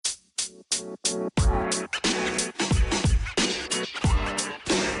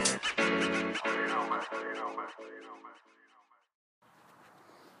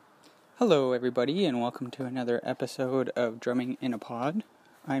Hello everybody, and welcome to another episode of Drumming in a Pod.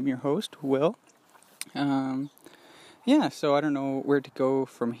 I'm your host, Will. So I don't know where to go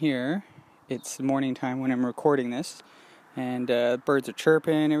from here. It's morning time when I'm recording this, and birds are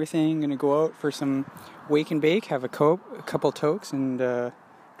chirping, everything. Gonna go out for some wake and bake, have a couple tokes, and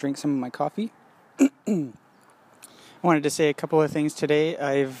drink some of my coffee. I wanted to say a couple of things today.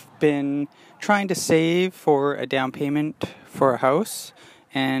 I've been trying to save for a down payment for a house.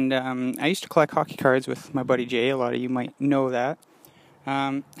 And I used to collect hockey cards with my buddy Jay. A lot of you might know that.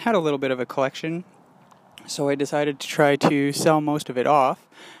 Had a little bit of a collection, so I decided to try to sell most of it off.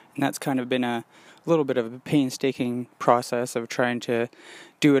 And that's kind of been a little bit of a painstaking process of trying to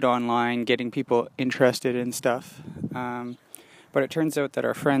do it online, getting people interested in stuff. But it turns out that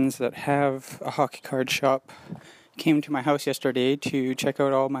our friends that have a hockey card shop came to my house yesterday to check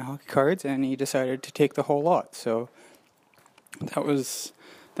out all my hockey cards, and he decided to take the whole lot. So that was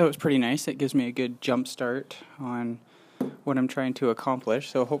pretty nice. It gives me a good jump start on what I'm trying to accomplish.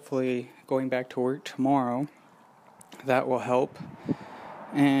 So hopefully going back to work tomorrow, that will help.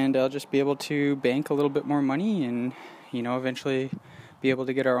 And I'll just be able to bank a little bit more money and, eventually be able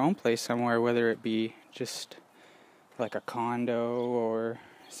to get our own place somewhere, whether it be just like a condo or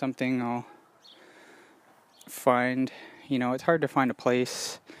something I'll find. It's hard to find a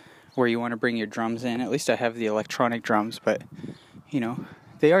place where you want to bring your drums in. At least I have the electronic drums, but,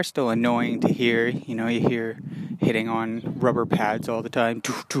 they are still annoying to hear. You hear hitting on rubber pads all the time,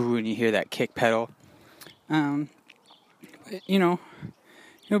 and you hear that kick pedal. But, it'll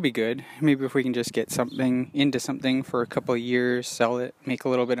be good. Maybe if we can just get into something for a couple of years, sell it, make a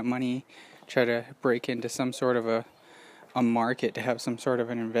little bit of money, try to break into some sort of a market to have some sort of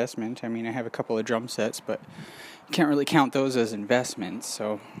an investment. I mean, I have a couple of drum sets, but can't really count those as investments.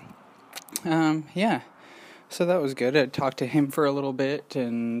 So, So that was good. I talked to him for a little bit,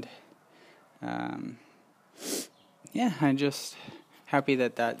 and I'm just happy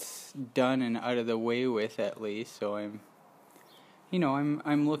that that's done and out of the way with, at least. So I'm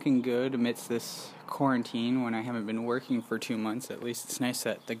looking good amidst this quarantine when I haven't been working for 2 months. At least it's nice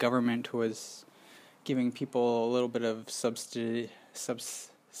that the government was giving people a little bit of subsidy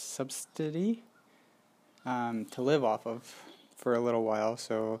to live off of for a little while.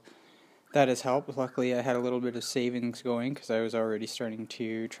 So that has helped. Luckily, I had a little bit of savings going because I was already starting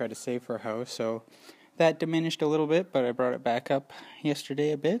to try to save for a house. So that diminished a little bit, but I brought it back up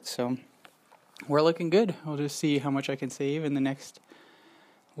yesterday a bit. So we're looking good. I'll just see how much I can save in the next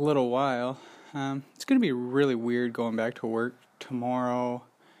little while. It's going to be really weird going back to work tomorrow.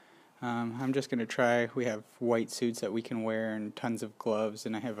 I'm just going to try. We have white suits that we can wear and tons of gloves,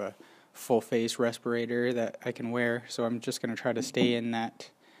 and I have a full face respirator that I can wear. So I'm just going to try to stay in that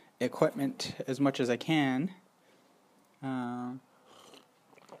equipment as much as I can,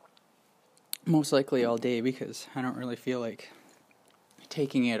 most likely all day, because I don't really feel like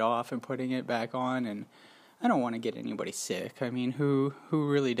taking it off and putting it back on, and I don't want to get anybody sick. I mean, who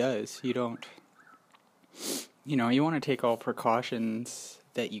really does? You don't, you want to take all precautions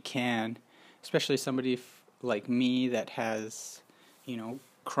that you can, especially somebody like me that has,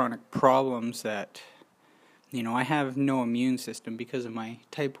 chronic problems that, I have no immune system because of my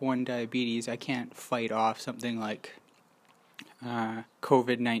type 1 diabetes. I can't fight off something like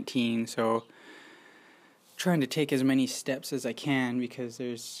COVID-19, so trying to take as many steps as I can, because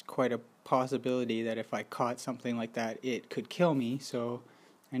there's quite a possibility that if I caught something like that, it could kill me. So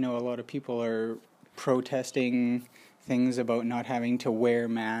I know a lot of people are protesting things about not having to wear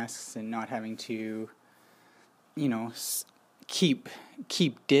masks and not having to, keep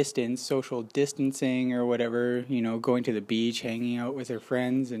distance, social distancing or whatever, going to the beach, hanging out with their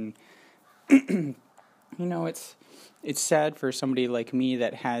friends. And, it's sad for somebody like me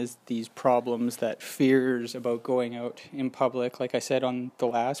that has these problems, that fears about going out in public. Like I said on the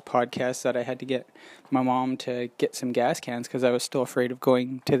last podcast, that I had to get my mom to get some gas cans because I was still afraid of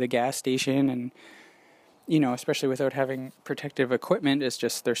going to the gas station. And, especially without having protective equipment, it's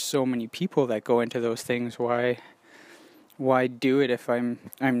just there's so many people that go into those things. Why do it if I'm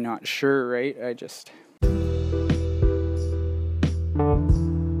not sure, right?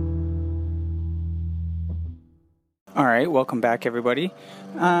 All right, welcome back, everybody.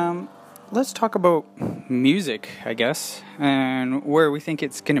 Let's talk about music, I guess, and where we think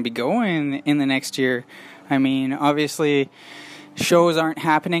it's going to be going in the next year. I mean, obviously, shows aren't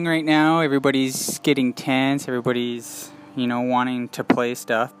happening right now. Everybody's getting tense. Everybody's, wanting to play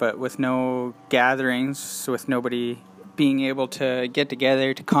stuff, but with no gatherings, with nobody being able to get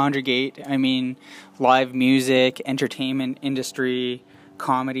together, to congregate. I mean, live music, entertainment industry,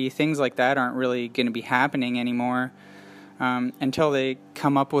 comedy, things like that aren't really going to be happening anymore until they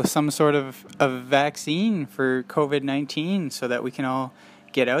come up with some sort of vaccine for COVID-19 so that we can all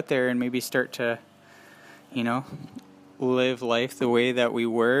get out there and maybe start to, live life the way that we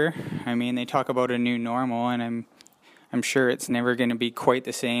were. I mean, they talk about a new normal, and I'm sure it's never going to be quite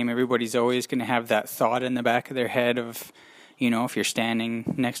the same. Everybody's always going to have that thought in the back of their head of, if you're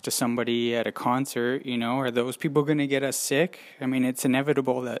standing next to somebody at a concert, are those people going to get us sick? I mean, it's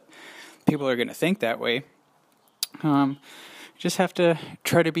inevitable that people are going to think that way. Just have to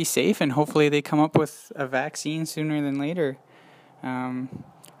try to be safe, and hopefully they come up with a vaccine sooner than later.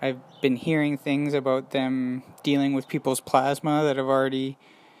 I've been hearing things about them dealing with people's plasma that have already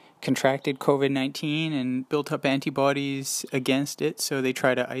contracted COVID-19 and built up antibodies against it, so they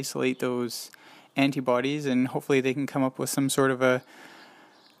try to isolate those antibodies, and hopefully they can come up with some sort of a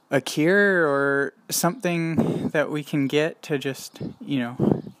cure or something that we can get to just,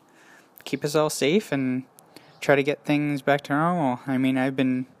 keep us all safe and try to get things back to normal. I mean, I've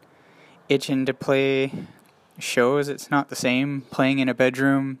been itching to play shows. It's not the same playing in a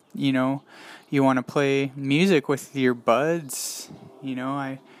bedroom. You want to play music with your buds.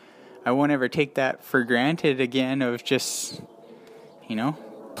 I won't ever take that for granted again of just,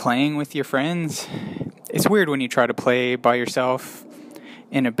 playing with your friends. It's weird when you try to play by yourself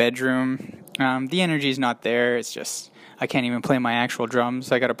in a bedroom. The energy's not there. It's just, I can't even play my actual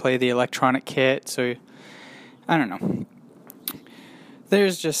drums. I got to play the electronic kit. So, I don't know.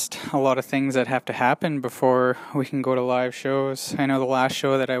 There's just a lot of things that have to happen before we can go to live shows. I know the last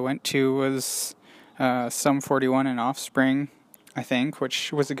show that I went to was Sum 41 and Offspring, I think,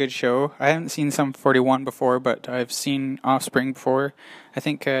 which was a good show. I haven't seen Sum 41 before, but I've seen Offspring before. I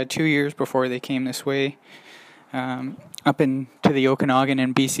think 2 years before they came this way, up into the Okanagan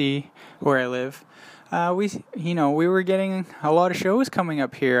in BC, where I live. We were getting a lot of shows coming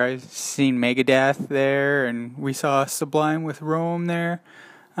up here. I've seen Megadeth there, and we saw Sublime with Rome there.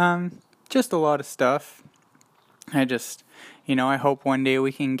 Just a lot of stuff. I hope one day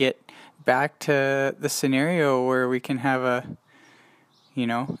we can get back to the scenario where we can have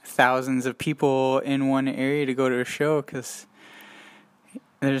thousands of people in one area to go to a show, because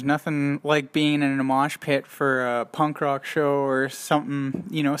there's nothing like being in a mosh pit for a punk rock show or something,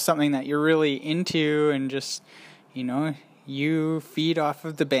 something that you're really into, and just, you feed off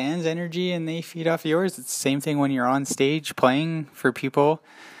of the band's energy and they feed off yours. It's the same thing when you're on stage playing for people.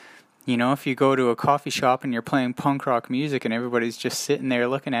 If you go to a coffee shop and you're playing punk rock music and everybody's just sitting there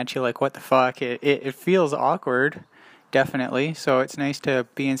looking at you like, what the fuck? It feels awkward, definitely. So it's nice to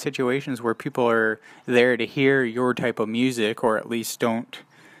be in situations where people are there to hear your type of music, or at least don't,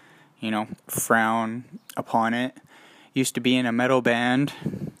 frown upon it. Used to be in a metal band.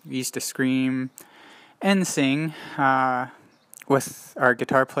 Used to scream and sing with our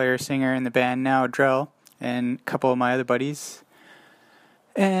guitar player, singer in the band now, Drell, and a couple of my other buddies.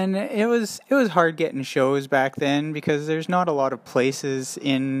 And it was hard getting shows back then, because there's not a lot of places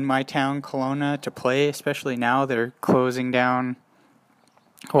in my town, Kelowna, to play, especially now. They're closing down.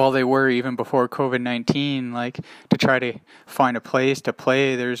 Well, they were even before COVID-19, to try to find a place to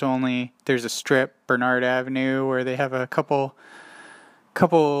play. There's a strip, Bernard Avenue, where they have a couple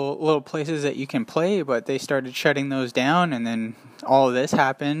little places that you can play, but they started shutting those down, and then all of this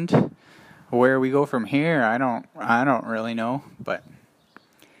happened. Where we go from here, I don't really know, but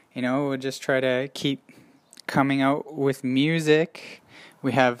we'll just try to keep coming out with music.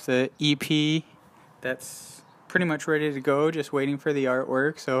 We have the EP that's pretty much ready to go, just waiting for the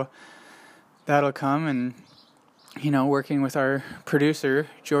artwork, so that'll come. And working with our producer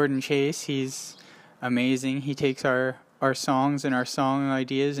Jordan Chase, he's amazing. He takes our songs and our song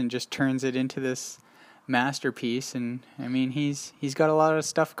ideas and just turns it into this masterpiece. And I mean, he's got a lot of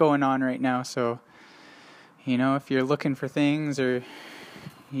stuff going on right now, so if you're looking for things, or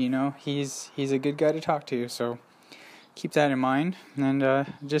he's a good guy to talk to, so keep that in mind. And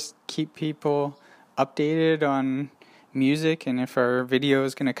just keep people updated on music, and if our video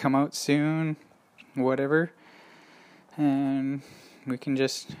is going to come out soon, whatever, and we can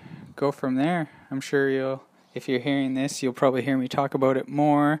just go from there. I'm sure if you're hearing this, you'll probably hear me talk about it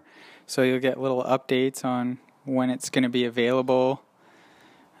more, so you'll get little updates on when it's going to be available.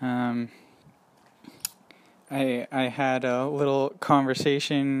 I had a little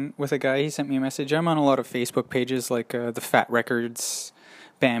conversation with a guy. He sent me a message. I'm on a lot of Facebook pages, like the Fat Records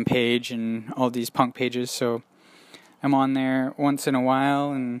band page and all these punk pages, so I'm on there once in a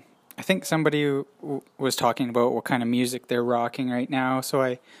while, and I think somebody was talking about what kind of music they're rocking right now, so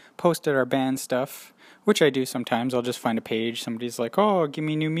I posted our band stuff, which I do sometimes. I'll just find a page. Somebody's like, oh, give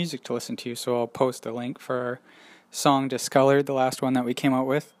me new music to listen to. So I'll post a link for our song Discolored, the last one that we came out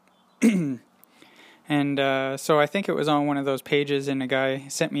with. And so I think it was on one of those pages, and a guy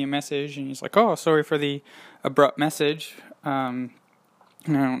sent me a message, and he's like, oh, sorry for the abrupt message. And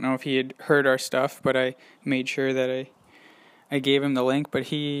I don't know if he had heard our stuff, but I made sure that I gave him the link. But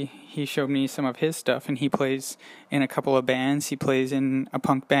he showed me some of his stuff, and he plays in a couple of bands. He plays in a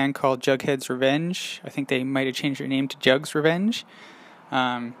punk band called Jughead's Revenge. I think they might have changed their name to Jug's Revenge,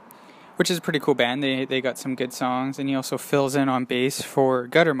 which is a pretty cool band. They got some good songs, and he also fills in on bass for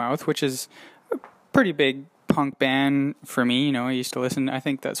Guttermouth, which is a pretty big punk band for me. You know, I used to listen. I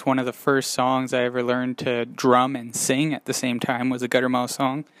think that's one of the first songs I ever learned to drum and sing at the same time, was a Guttermouth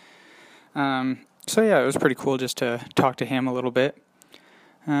song. So yeah, it was pretty cool just to talk to him a little bit.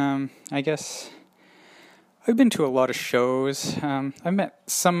 I guess I've been to a lot of shows. I've met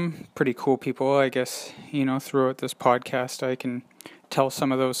some pretty cool people. I guess, you know, throughout this podcast I can tell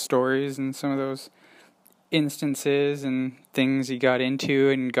some of those stories and some of those instances and things he got into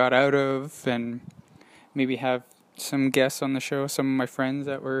and got out of, and maybe have some guests on the show, some of my friends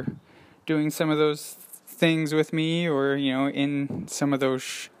that were doing some of those things with me, or, you know, in some of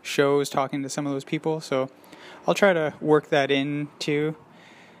those shows, talking to some of those people. So I'll try to work that in too,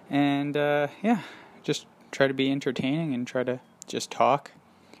 and just try to be entertaining and try to just talk.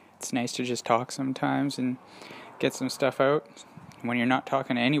 It's nice to just talk sometimes and get some stuff out. When you're not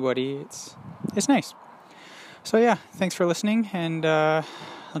talking to anybody, it's nice. So yeah, thanks for listening, and I'll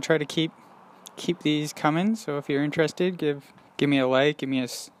try to keep these coming. So if you're interested, give me a like, give me a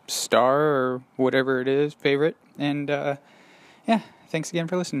star or whatever it is, favorite. And thanks again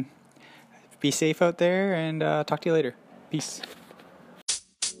for listening. Be safe out there, and talk to you later. Peace.